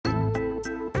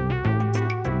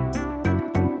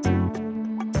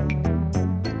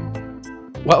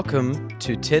Welcome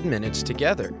to 10 Minutes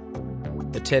Together,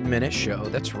 the 10-minute show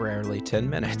that's rarely 10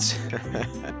 minutes.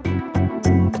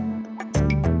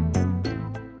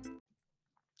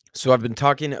 So I've been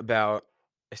talking about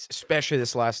especially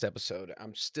this last episode.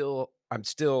 I'm still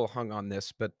hung on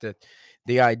this, but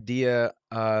the idea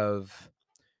of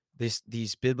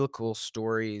these biblical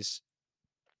stories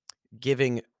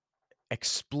giving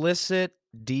explicit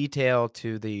detail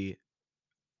to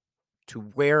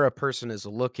where a person is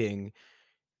looking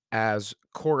as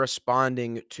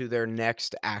corresponding to their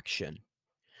next action.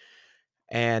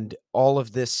 And all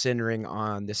of this centering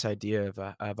on this idea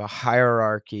of a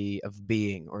hierarchy of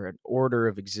being or an order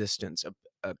of existence,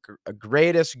 a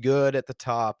greatest good at the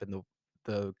top and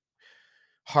the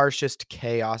harshest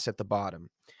chaos at the bottom.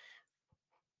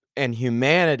 And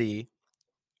humanity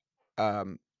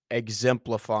um,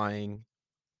 exemplifying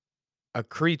a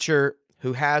creature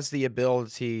who has the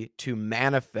ability to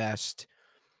manifest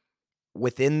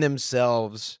within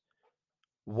themselves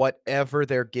whatever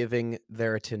they're giving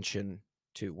their attention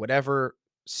to, whatever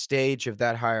stage of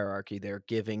that hierarchy they're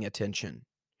giving attention.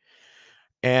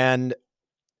 And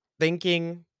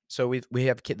thinking, so we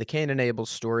have the Cain and Abel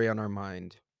story on our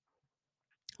mind.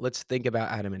 Let's think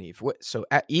about Adam and Eve.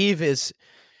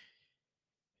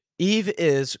 Eve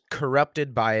is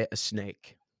corrupted by a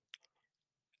snake.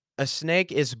 A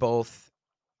snake is both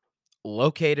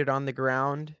located on the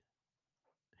ground,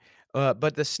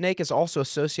 but the snake is also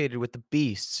associated with the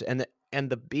beasts, and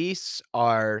the beasts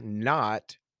are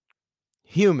not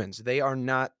humans. They are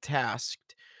not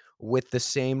tasked with the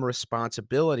same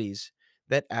responsibilities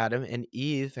that Adam and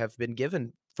Eve have been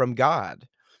given from God.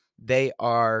 They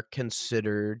are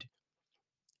considered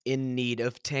in need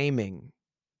of taming,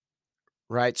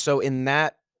 right? So in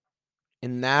that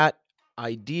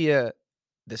idea,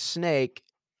 the snake,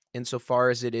 insofar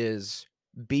as it is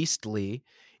beastly,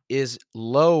 is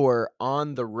lower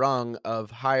on the rung of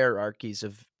hierarchies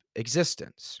of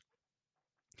existence.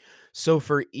 So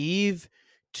for Eve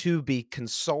to be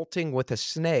consulting with a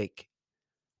snake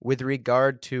with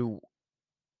regard to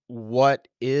what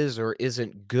is or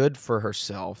isn't good for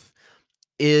herself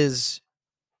is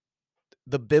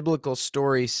the biblical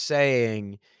story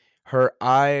saying her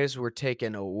eyes were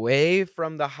taken away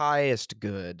from the highest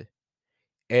good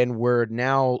and were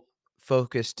now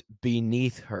focused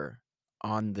beneath her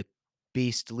on the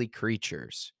beastly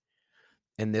creatures.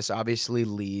 And this obviously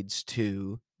leads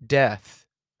to death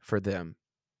for them.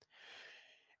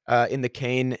 In the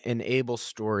Cain and Abel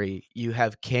story, you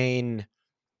have Cain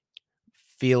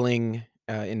feeling,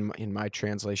 in my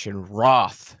translation,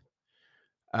 wrath,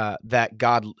 that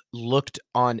God looked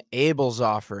on Abel's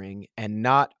offering and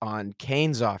not on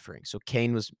Cain's offering. So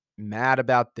Cain was mad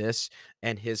about this,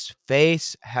 and his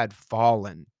face had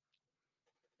fallen.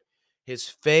 His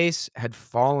face had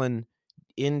fallen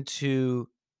into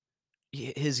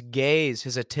his gaze,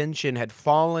 his attention had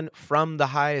fallen from the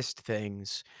highest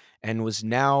things and was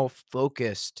now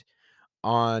focused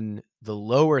on the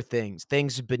lower things,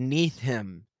 things beneath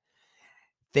him,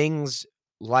 things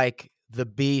like the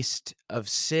beast of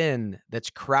sin that's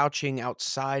crouching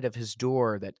outside of his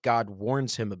door that God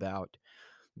warns him about,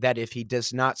 that if he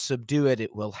does not subdue it,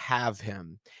 it will have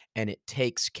him. And it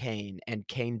takes Cain, and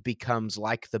Cain becomes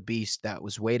like the beast that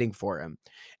was waiting for him,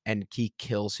 and he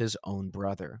kills his own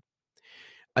brother.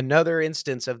 Another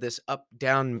instance of this up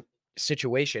down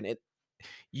situation.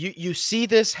 You see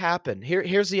this happen.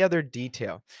 Here's the other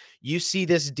detail. You see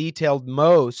this detailed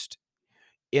most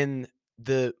in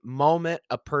the moment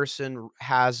a person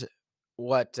has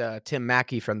what Tim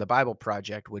Mackey from the Bible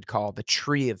Project would call the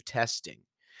tree of testing.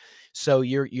 So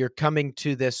you're coming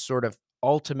to this sort of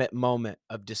ultimate moment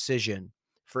of decision.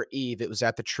 For Eve, it was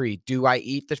at the tree. Do I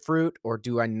eat the fruit or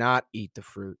do I not eat the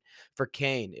fruit? For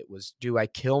Cain, it was, do I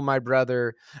kill my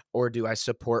brother or do I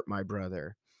support my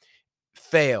brother?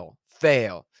 Fail,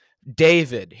 fail.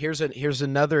 David, here's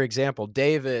another example.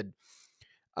 David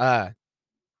uh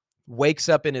wakes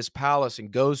up in his palace and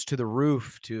goes to the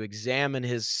roof to examine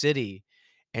his city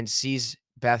and sees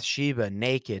Bathsheba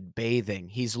naked bathing.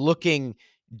 He's looking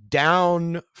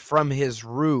down from his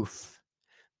roof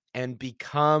and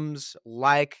becomes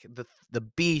like the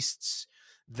beasts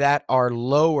that are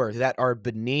lower, that are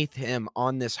beneath him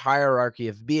on this hierarchy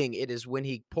of being. It is when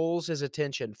he pulls his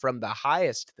attention from the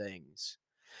highest things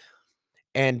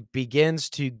and begins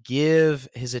to give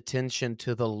his attention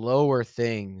to the lower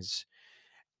things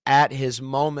at his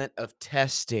moment of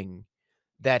testing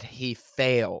that he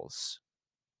fails.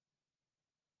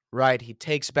 Right? He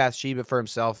takes Bathsheba for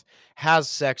himself, has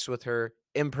sex with her,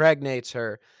 impregnates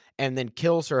her, and then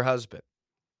kills her husband.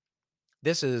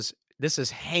 This is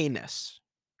heinous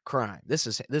crime. This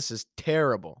is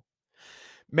terrible.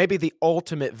 maybe the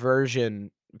ultimate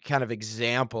version, kind of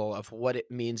example of what it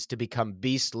means to become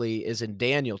beastly is in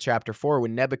Daniel chapter 4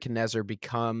 when Nebuchadnezzar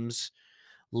becomes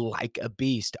like a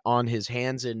beast on his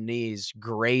hands and knees,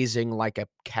 grazing like a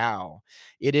cow.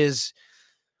 It is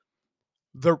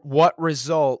the what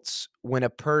results when a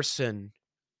person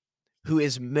who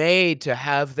is made to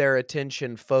have their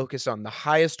attention focus on the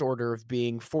highest order of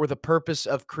being for the purpose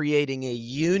of creating a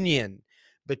union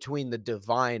between the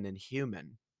divine and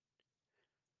human,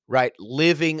 right?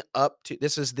 Living up to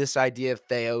this idea of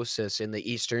theosis in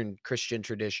the Eastern Christian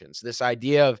traditions. This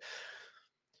idea of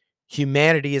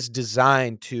humanity is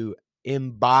designed to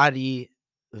embody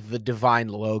the divine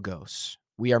logos.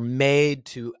 We are made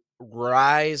to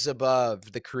rise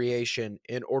above the creation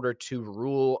in order to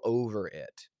rule over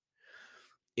it.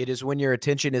 It is when your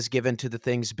attention is given to the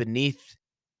things beneath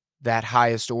that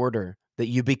highest order that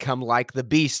you become like the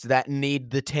beast that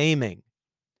need the taming.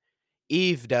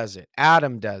 Eve does it.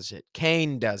 Adam does it.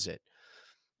 Cain does it.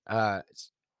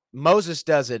 Moses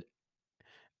does it.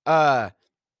 Uh,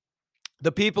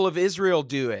 the people of Israel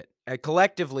do it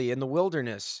collectively in the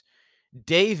wilderness.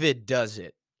 David does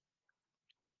it.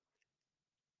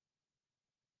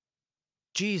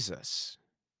 Jesus,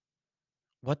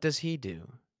 what does he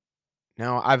do?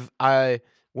 Now,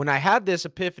 when I had this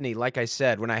epiphany, like I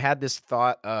said, when I had this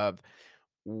thought of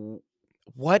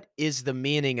what is the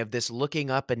meaning of this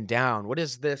looking up and down? What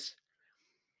is this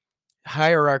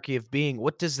hierarchy of being?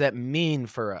 What does that mean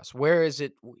for us? Where is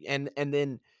it? And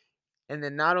then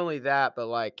not only that, but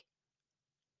like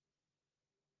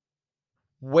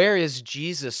where is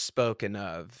Jesus spoken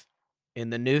of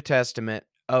in the New Testament?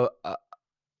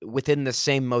 Within the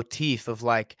same motif of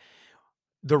like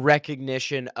the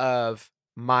recognition of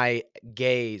my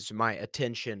gaze, my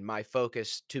attention, my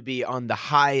focus to be on the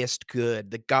highest good,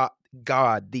 the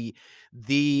God,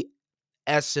 the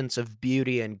essence of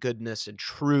beauty and goodness and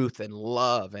truth and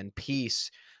love and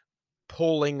peace,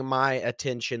 pulling my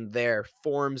attention there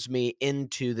forms me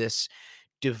into this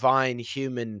divine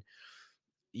human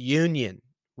union.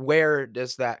 Where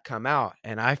does that come out?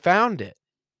 And I found it.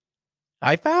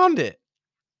 I found it.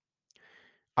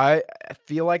 I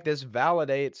feel like this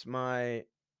validates my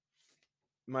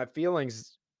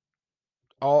feelings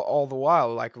all the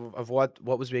while, like of what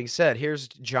was being said. Here's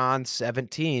John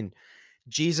 17.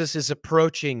 Jesus is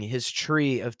approaching his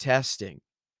tree of testing.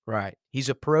 Right. He's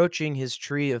approaching his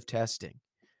tree of testing.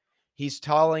 He's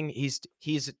told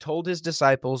his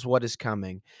disciples what is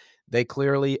coming. They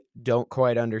clearly don't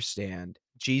quite understand.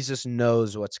 Jesus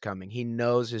knows what's coming. He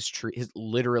knows his tree, his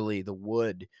literally the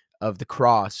wood of the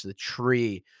cross, the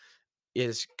tree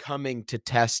is coming to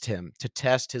test him, to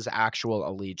test his actual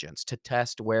allegiance, to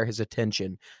test where his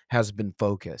attention has been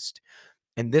focused.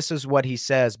 And this is what he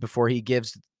says before he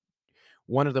gives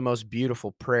one of the most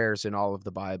beautiful prayers in all of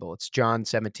the Bible. It's John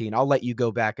 17. I'll let you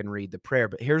go back and read the prayer,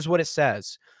 but here's what it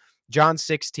says. John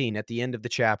 16, at the end of the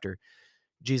chapter,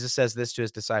 Jesus says this to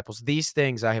his disciples: "These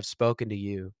things I have spoken to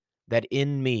you, that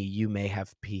in me you may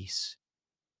have peace.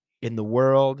 In the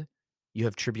world you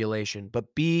have tribulation,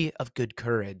 but be of good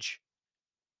courage.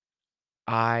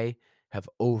 I have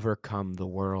overcome the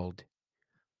world."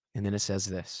 And then it says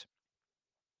this: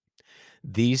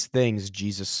 "These things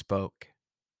Jesus spoke.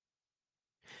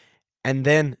 And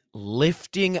then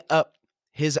lifting up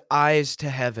his eyes to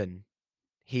heaven,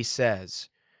 he says,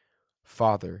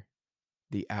 'Father,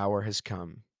 the hour has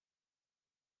come.'"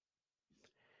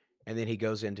 And then he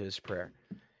goes into his prayer.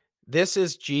 This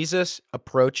is Jesus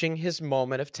approaching his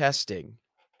moment of testing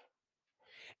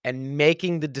and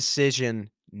making the decision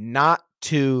not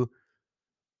to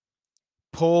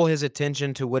pull his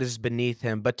attention to what is beneath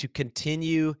him, but to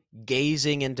continue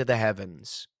gazing into the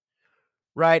heavens.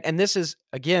 Right? And this is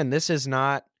again, this is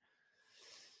not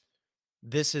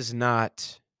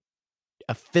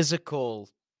a physical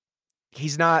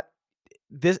he's not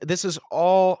this is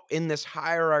all in this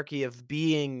hierarchy of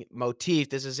being motif.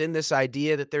 This is in this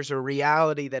idea that there's a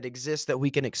reality that exists that we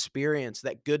can experience,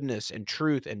 that goodness and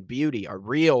truth and beauty are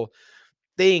real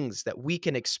things that we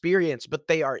can experience, but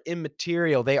they are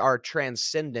immaterial, they are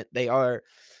transcendent, they are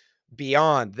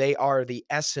beyond, they are the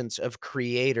essence of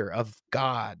creator, of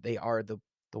God. They are the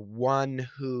one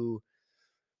who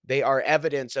they are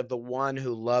evidence of the one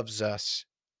who loves us,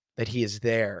 that he is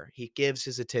there. He gives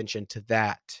his attention to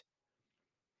that.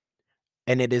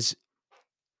 And it is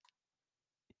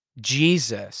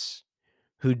Jesus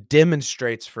who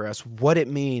demonstrates for us what it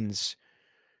means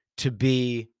to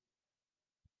be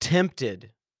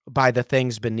tempted by the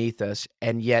things beneath us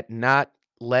and yet not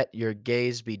let your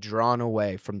gaze be drawn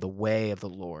away from the way of the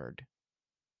Lord.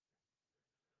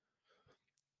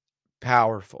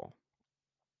 Powerful,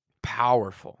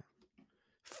 powerful.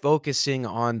 focusing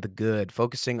on the good,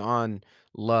 focusing on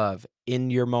love in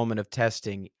your moment of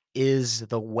testing is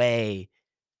the way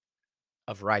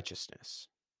of righteousness.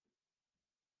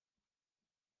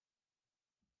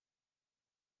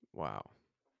 Wow.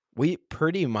 We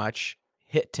pretty much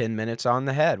hit 10 minutes on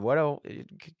the head. What a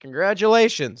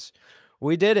congratulations.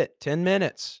 We did it. 10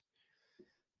 minutes.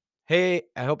 Hey,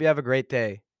 I hope you have a great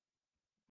day.